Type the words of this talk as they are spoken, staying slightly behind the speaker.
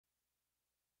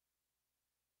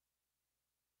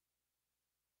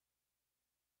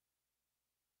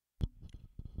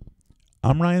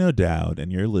I'm Ryan O'Doud,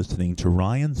 and you're listening to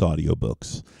Ryan's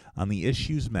Audiobooks on the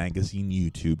Issues Magazine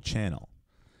YouTube channel.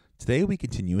 Today we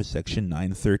continue with Section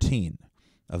 913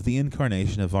 of The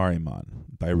Incarnation of Ahriman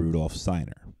by Rudolph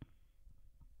Steiner.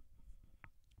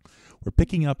 We're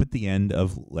picking up at the end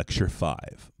of Lecture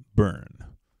 5, Burn,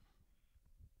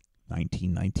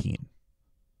 1919.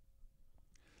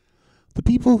 The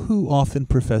people who often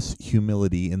profess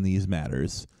humility in these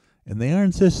matters, and they are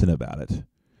insistent about it,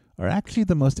 are actually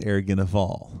the most arrogant of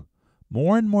all.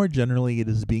 More and more generally, it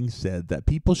is being said that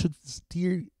people should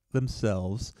steer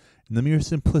themselves in the mere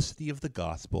simplicity of the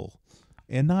gospel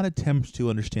and not attempt to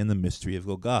understand the mystery of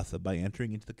Golgotha by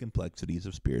entering into the complexities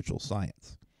of spiritual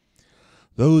science.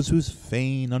 Those who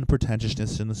feign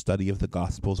unpretentiousness in the study of the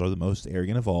Gospels are the most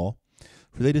arrogant of all,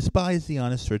 for they despise the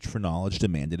honest search for knowledge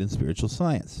demanded in spiritual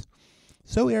science.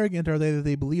 So arrogant are they that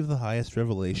they believe the highest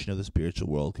revelation of the spiritual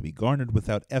world can be garnered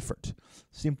without effort,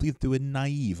 simply through a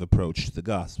naive approach to the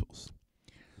Gospels.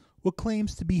 What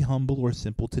claims to be humble or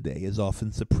simple today is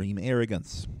often supreme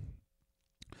arrogance,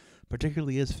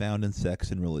 particularly as found in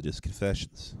sects and religious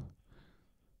confessions.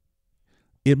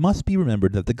 It must be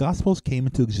remembered that the Gospels came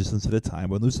into existence at a time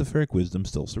when Luciferic wisdom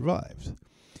still survived.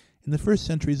 In the first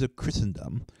centuries of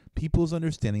Christendom, people's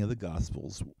understanding of the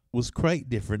Gospels was quite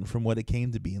different from what it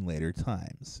came to be in later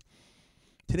times.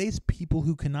 Today's people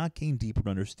who cannot gain deeper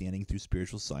understanding through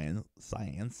spiritual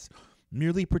science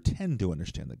merely pretend to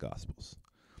understand the Gospels.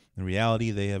 In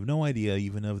reality, they have no idea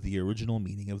even of the original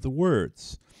meaning of the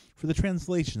words, for the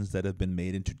translations that have been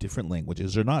made into different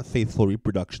languages are not faithful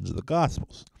reproductions of the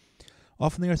Gospels.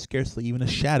 Often they are scarcely even a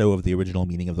shadow of the original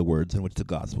meaning of the words in which the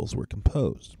Gospels were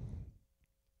composed.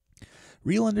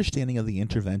 Real understanding of the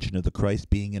intervention of the Christ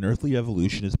being in earthly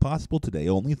evolution is possible today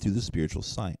only through the spiritual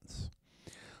science.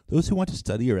 Those who want to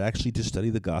study or actually to study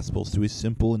the Gospels through a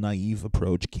simple and naive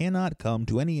approach cannot come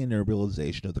to any inner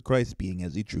realization of the Christ being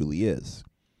as he truly is,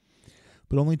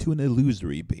 but only to an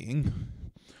illusory being,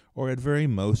 or at very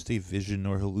most a vision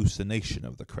or hallucination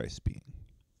of the Christ being.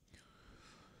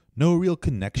 No real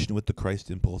connection with the Christ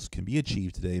impulse can be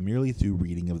achieved today merely through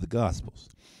reading of the Gospels,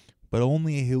 but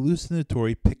only a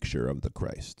hallucinatory picture of the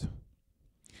Christ.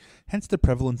 Hence the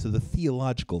prevalence of the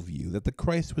theological view that the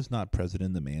Christ was not present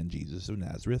in the man Jesus of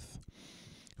Nazareth,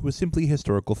 who was simply a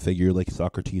historical figure like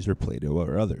Socrates or Plato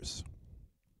or others.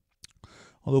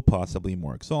 Although possibly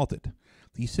more exalted,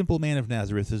 the simple man of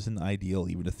Nazareth is an ideal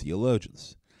even to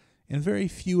theologians, and very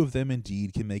few of them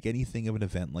indeed can make anything of an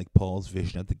event like Paul's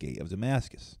vision at the gate of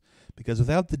Damascus, because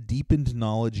without the deepened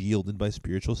knowledge yielded by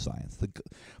spiritual science,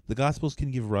 the Gospels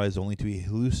can give rise only to a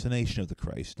hallucination of the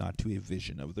Christ, not to a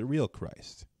vision of the real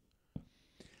Christ.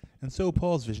 And so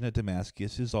Paul's vision at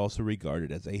Damascus is also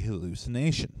regarded as a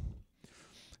hallucination.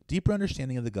 Deeper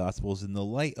understanding of the Gospels in the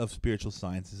light of spiritual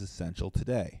science is essential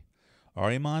today.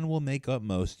 Ahriman will make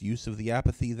utmost use of the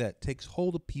apathy that takes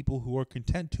hold of people who are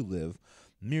content to live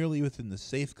merely within the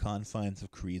safe confines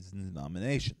of creeds and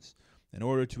denominations, in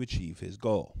order to achieve his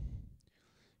goal.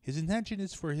 His intention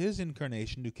is for his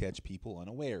incarnation to catch people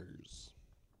unawares.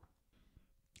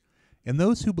 And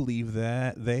those who believe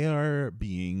that they are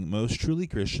being most truly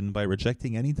Christian by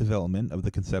rejecting any development of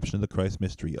the conception of the Christ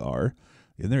mystery are,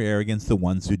 in their arrogance, the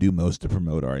ones who do most to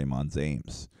promote Ahriman's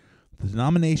aims. The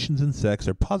denominations and sects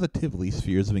are positively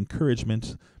spheres of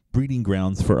encouragement, breeding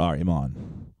grounds for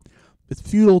Ahriman. It's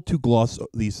futile to gloss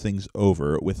these things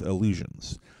over with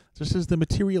illusions, just as the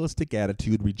materialistic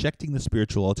attitude rejecting the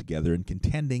spiritual altogether and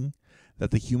contending that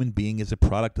the human being is a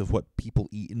product of what people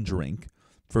eat and drink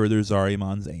furthers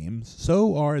Ahriman's aims,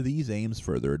 so are these aims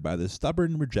furthered by the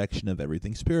stubborn rejection of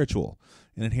everything spiritual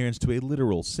and adherence to a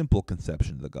literal, simple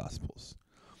conception of the Gospels.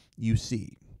 You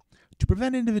see, to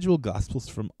prevent individual Gospels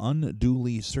from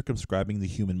unduly circumscribing the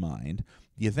human mind,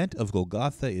 the event of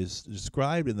Golgotha is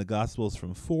described in the Gospels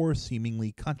from four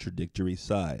seemingly contradictory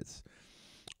sides.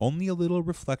 Only a little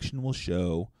reflection will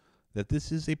show that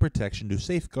this is a protection to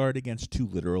safeguard against too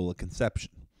literal a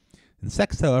conception. In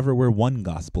sects, however, where one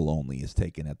gospel only is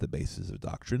taken at the basis of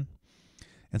doctrine,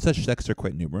 and such sects are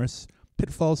quite numerous,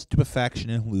 pitfalls, stupefaction,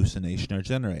 and hallucination are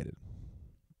generated.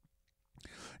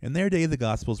 In their day, the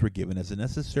Gospels were given as a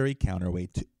necessary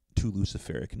counterweight to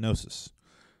Luciferic gnosis.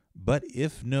 But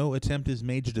if no attempt is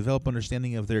made to develop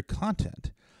understanding of their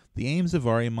content, the aims of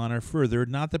Ahriman are furthered,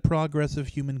 not the progress of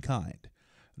humankind.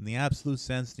 In the absolute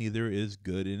sense, neither is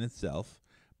good in itself,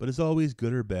 but is always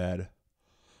good or bad,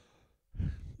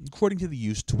 according to the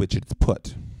use to which it's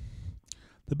put.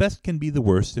 The best can be the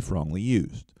worst if wrongly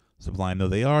used. Sublime though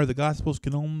they are, the Gospels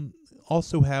can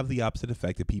also have the opposite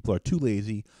effect that people are too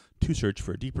lazy to search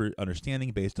for a deeper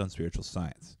understanding based on spiritual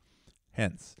science.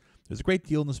 Hence, There's a great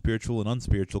deal in the spiritual and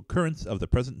unspiritual currents of the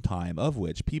present time of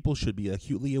which people should be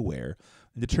acutely aware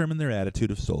and determine their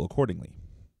attitude of soul accordingly.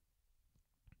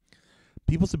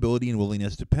 People's ability and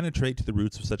willingness to penetrate to the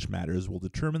roots of such matters will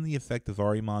determine the effect of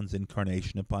Ahriman's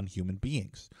incarnation upon human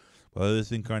beings, whether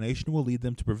this incarnation will lead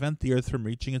them to prevent the earth from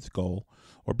reaching its goal,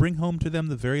 or bring home to them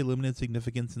the very limited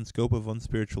significance and scope of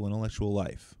unspiritual intellectual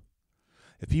life.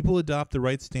 If people adopt the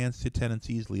right stance to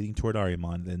tendencies leading toward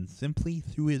Ahriman, then simply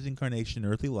through his incarnation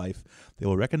in earthly life, they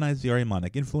will recognize the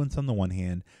Ahrimanic influence on the one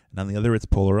hand, and on the other its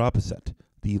polar opposite,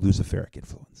 the Luciferic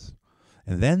influence.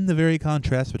 And then the very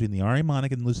contrast between the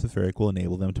Ahrimanic and Luciferic will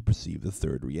enable them to perceive the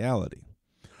third reality.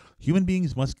 Human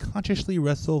beings must consciously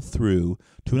wrestle through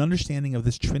to an understanding of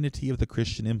this trinity of the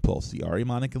Christian impulse, the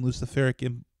Ahrimanic and Luciferic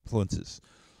influences,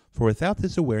 for without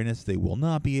this awareness they will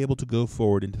not be able to go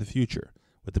forward into the future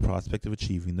with the prospect of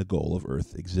achieving the goal of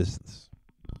earth existence.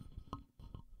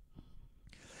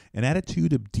 An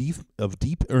attitude of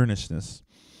deep earnestness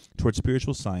toward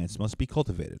spiritual science must be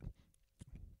cultivated,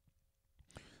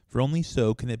 for only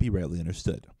so can it be rightly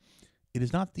understood. It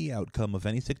is not the outcome of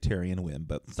any sectarian whim,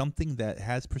 but something that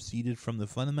has proceeded from the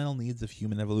fundamental needs of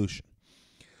human evolution.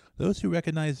 Those who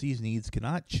recognize these needs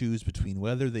cannot choose between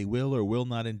whether they will or will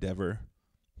not endeavor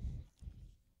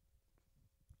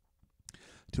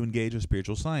to engage with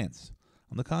spiritual science.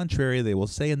 On the contrary, they will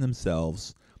say in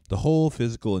themselves, the whole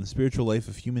physical and spiritual life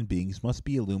of human beings must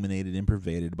be illuminated and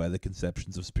pervaded by the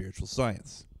conceptions of spiritual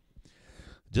science.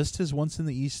 Just as once in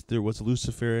the East there was a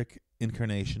Luciferic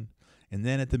incarnation, and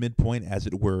then at the midpoint, as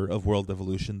it were, of world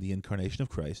evolution, the incarnation of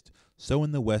Christ, so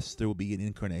in the West there will be an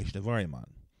incarnation of Ahriman.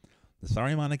 This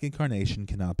Ahrimanic incarnation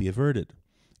cannot be averted.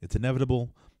 It's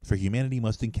inevitable, for humanity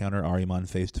must encounter Ahriman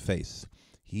face to face.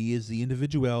 He is the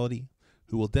individuality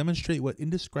who will demonstrate what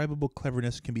indescribable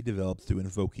cleverness can be developed through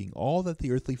invoking all that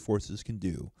the earthly forces can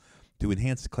do to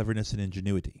enhance cleverness and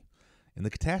ingenuity. In the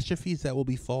catastrophes that will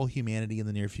befall humanity in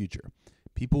the near future,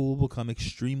 people will become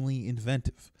extremely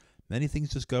inventive. Many things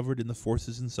discovered in the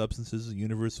forces and substances of the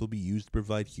universe will be used to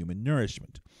provide human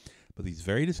nourishment. But these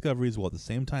very discoveries will at the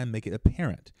same time make it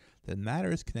apparent that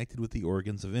matter is connected with the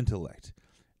organs of intellect,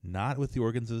 not with the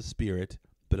organs of the spirit,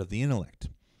 but of the intellect.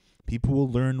 People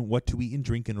will learn what to eat and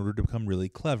drink in order to become really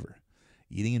clever.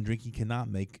 Eating and drinking cannot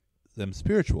make them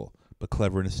spiritual, but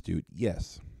clever and astute,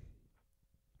 yes.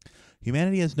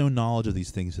 Humanity has no knowledge of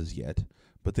these things as yet,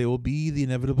 but they will be the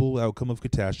inevitable outcome of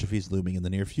catastrophes looming in the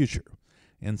near future.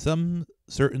 And some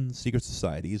certain secret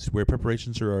societies, where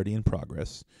preparations are already in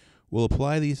progress, will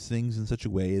apply these things in such a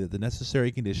way that the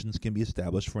necessary conditions can be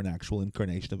established for an actual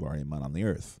incarnation of Ahriman on the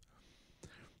earth.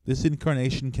 This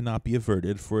incarnation cannot be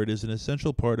averted, for it is an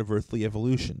essential part of earthly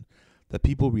evolution that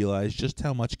people realize just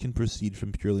how much can proceed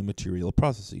from purely material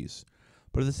processes.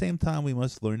 But at the same time, we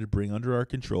must learn to bring under our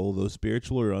control those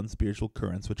spiritual or unspiritual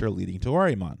currents which are leading to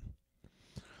Ahriman.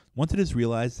 Once it is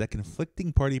realized that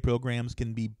conflicting party programs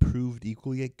can be proved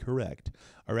equally correct,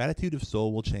 our attitude of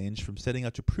soul will change from setting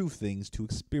out to prove things to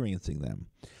experiencing them.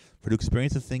 For to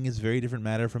experience a thing is a very different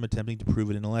matter from attempting to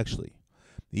prove it intellectually.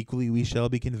 Equally, we shall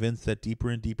be convinced that deeper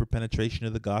and deeper penetration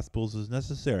of the Gospels is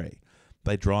necessary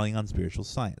by drawing on spiritual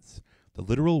science. The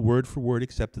literal word-for-word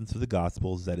acceptance of the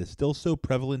Gospels that is still so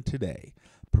prevalent today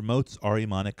promotes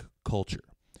Ahrimanic culture.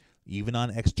 Even on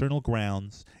external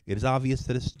grounds, it is obvious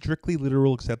that a strictly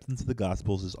literal acceptance of the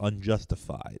Gospels is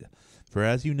unjustified. For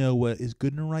as you know, what is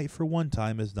good and right for one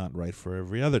time is not right for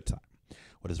every other time.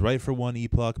 What is right for one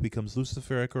epoch becomes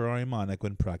Luciferic or Ahrimanic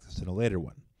when practiced in a later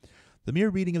one. The mere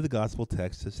reading of the Gospel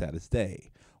text has had its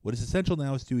day. What is essential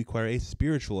now is to acquire a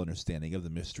spiritual understanding of the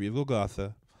mystery of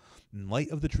Golgotha in light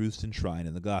of the truths enshrined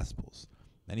in the Gospels.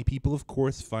 Many people, of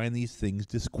course, find these things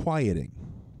disquieting.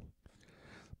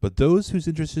 But those whose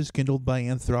interest is kindled by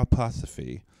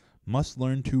Anthroposophy must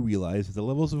learn to realize that the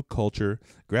levels of culture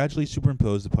gradually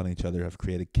superimposed upon each other have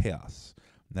created chaos,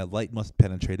 and that light must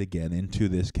penetrate again into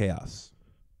this chaos.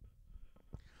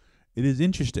 It is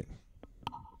interesting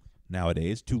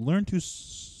nowadays to learn to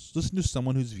listen to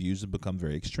someone whose views have become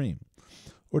very extreme,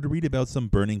 or to read about some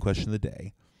burning question of the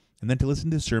day, and then to listen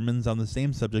to sermons on the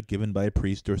same subject given by a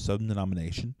priest or some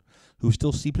denomination who is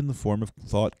still steeped in the form of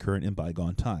thought current in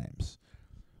bygone times.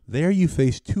 There you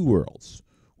face two worlds,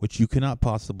 which you cannot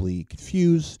possibly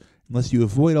confuse unless you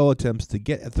avoid all attempts to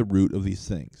get at the root of these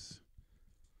things.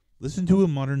 Listen to a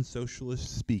modern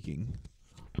socialist speaking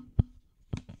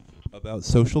about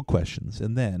social questions,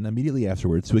 and then, immediately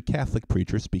afterwards, to a Catholic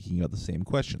preacher speaking about the same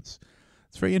questions.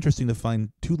 It's very interesting to find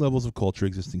two levels of culture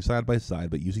existing side by side,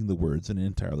 but using the words in an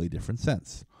entirely different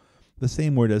sense. The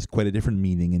same word has quite a different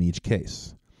meaning in each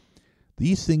case.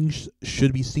 These things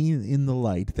should be seen in the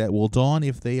light that will dawn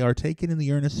if they are taken in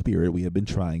the earnest spirit we have been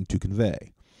trying to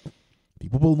convey.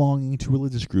 People belonging to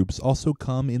religious groups also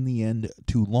come in the end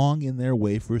to long in their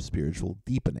way for spiritual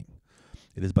deepening.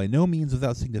 It is by no means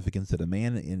without significance that a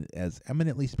man as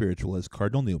eminently spiritual as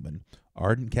Cardinal Newman,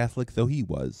 ardent Catholic though he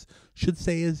was, should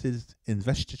say as his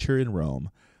investiture in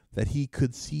Rome that he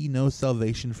could see no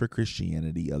salvation for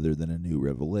Christianity other than a new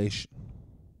revelation.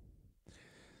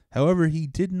 However, he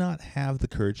did not have the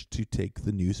courage to take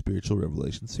the new spiritual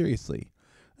revelation seriously,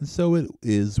 and so it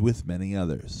is with many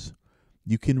others.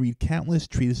 You can read countless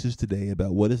treatises today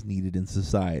about what is needed in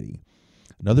society.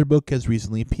 Another book has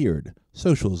recently appeared,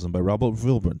 Socialism by Robert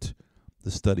Wilbrandt,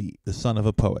 the son of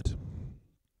a poet.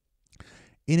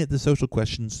 In it, the social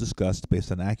questions discussed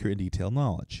based on accurate and detailed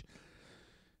knowledge.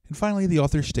 And finally, the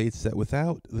author states that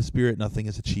without the spirit nothing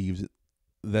is achieved,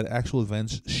 that actual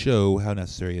events show how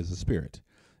necessary is the spirit.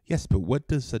 Yes, but what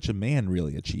does such a man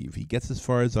really achieve? He gets as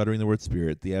far as uttering the word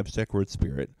spirit, the abstract word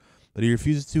spirit, but he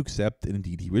refuses to accept, and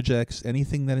indeed he rejects,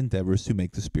 anything that endeavors to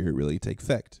make the spirit really take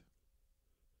effect.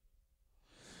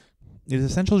 It is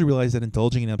essential to realize that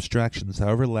indulging in abstractions,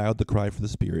 however loud the cry for the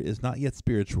spirit, is not yet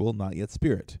spiritual, not yet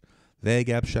spirit. Vague,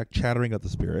 abstract chattering of the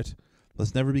spirit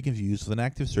must never be confused with an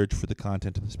active search for the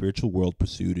content of the spiritual world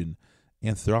pursued in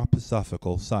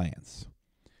anthroposophical science.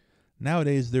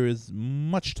 Nowadays, there is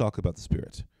much talk about the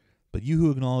spirit, but you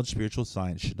who acknowledge spiritual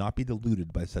science should not be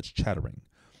deluded by such chattering.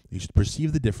 You should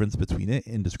perceive the difference between it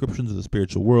and descriptions of the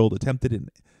spiritual world attempted in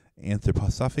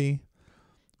Anthroposophy,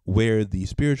 where the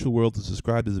spiritual world is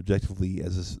described as objectively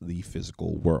as the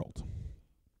physical world.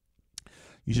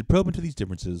 You should probe into these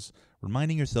differences,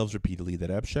 reminding yourselves repeatedly that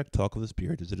abstract talk of the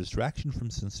spirit is a distraction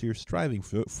from sincere striving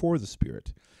for the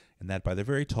spirit, and that by their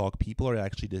very talk, people are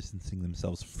actually distancing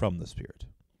themselves from the spirit.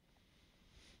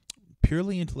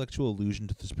 Purely intellectual allusion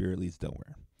to the spirit leads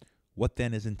nowhere. What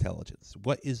then is intelligence?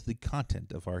 What is the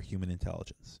content of our human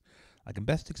intelligence? I can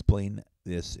best explain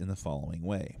this in the following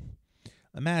way.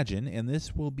 Imagine, and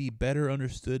this will be better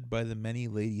understood by the many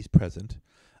ladies present,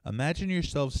 imagine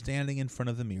yourself standing in front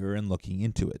of the mirror and looking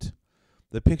into it.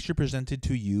 The picture presented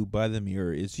to you by the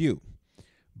mirror is you,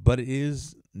 but it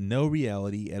is no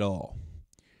reality at all.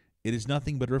 It is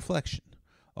nothing but a reflection.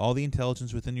 All the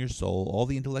intelligence within your soul, all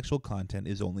the intellectual content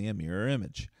is only a mirror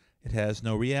image. It has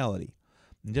no reality.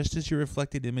 And just as your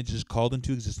reflected image is called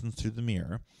into existence through the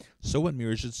mirror, so what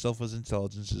mirrors itself as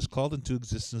intelligence is called into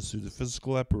existence through the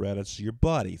physical apparatus of your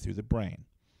body, through the brain.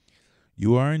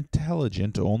 You are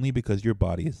intelligent only because your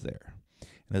body is there.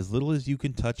 And as little as you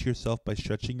can touch yourself by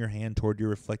stretching your hand toward your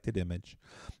reflected image,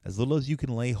 as little as you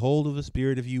can lay hold of the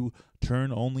spirit if you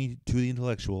turn only to the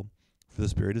intellectual, for the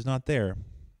spirit is not there.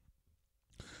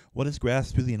 What is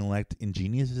grasped through the intellect,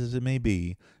 ingenious as it may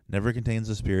be, never contains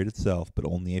the spirit itself, but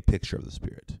only a picture of the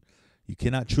spirit. You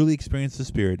cannot truly experience the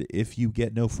spirit if you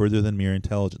get no further than mere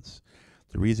intelligence.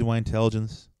 The reason why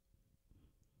intelligence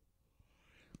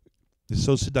is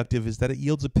so seductive is that it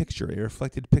yields a picture, a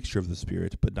reflected picture of the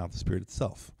spirit, but not the spirit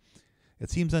itself. It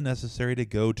seems unnecessary to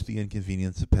go to the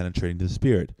inconvenience of penetrating the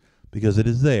spirit, because it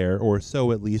is there, or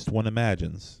so at least one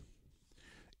imagines.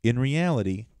 In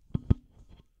reality,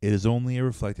 it is only a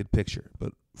reflected picture,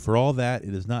 but for all that,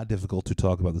 it is not difficult to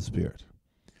talk about the spirit.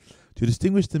 To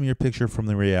distinguish the mere picture from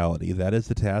the reality, that is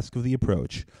the task of the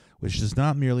approach, which does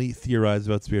not merely theorize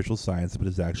about spiritual science, but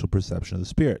is actual perception of the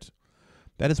spirit.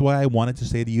 That is why I wanted to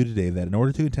say to you today that in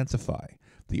order to intensify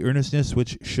the earnestness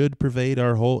which should pervade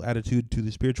our whole attitude to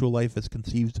the spiritual life as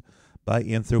conceived by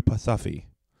Anthroposophy,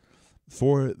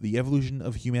 for the evolution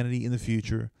of humanity in the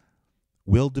future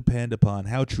will depend upon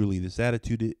how truly this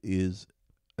attitude is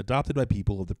adopted by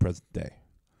people of the present day.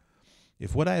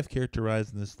 If what I have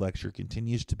characterized in this lecture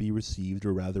continues to be received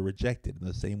or rather rejected in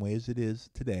the same way as it is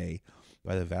today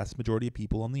by the vast majority of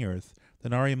people on the earth,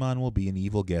 then Ahriman will be an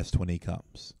evil guest when he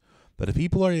comes. But if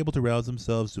people are able to rouse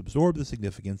themselves to absorb the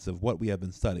significance of what we have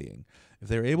been studying, if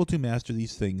they are able to master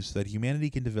these things so that humanity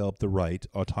can develop the right,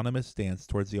 autonomous stance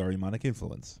towards the Ahrimanic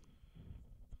influence,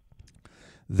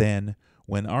 then,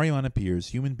 when Ahriman appears,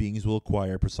 human beings will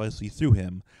acquire, precisely through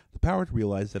him, the power to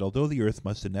realize that although the earth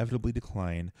must inevitably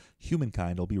decline,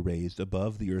 humankind will be raised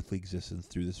above the earthly existence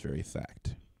through this very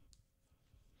fact.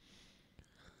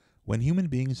 When human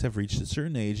beings have reached a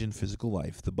certain age in physical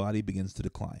life, the body begins to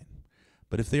decline.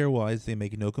 But if they are wise, they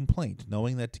make no complaint,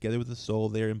 knowing that together with the soul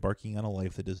they are embarking on a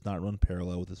life that does not run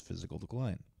parallel with this physical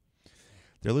decline.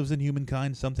 There lives in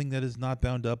humankind something that is not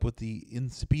bound up with the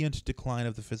incipient decline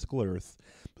of the physical earth,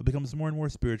 but becomes more and more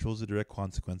spiritual as a direct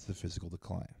consequence of the physical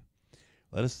decline.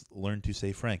 Let us learn to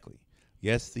say frankly,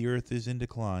 yes, the earth is in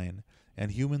decline,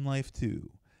 and human life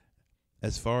too,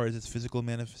 as far as its physical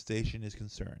manifestation is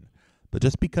concerned. But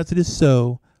just because it is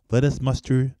so, let us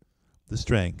muster the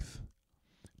strength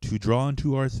to who draw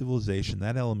into our civilization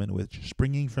that element which,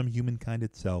 springing from humankind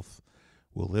itself,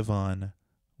 will live on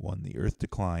when the earth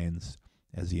declines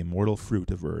as the immortal fruit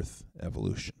of earth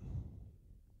evolution.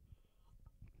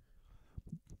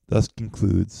 Thus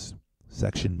concludes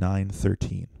section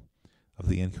 913 of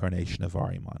the Incarnation of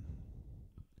Ahriman.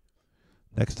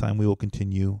 Next time we will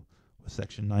continue with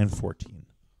section 914,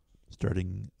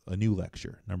 starting a new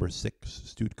lecture, number 6,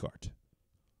 Stuttgart.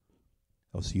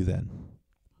 I'll see you then.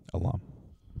 Alam.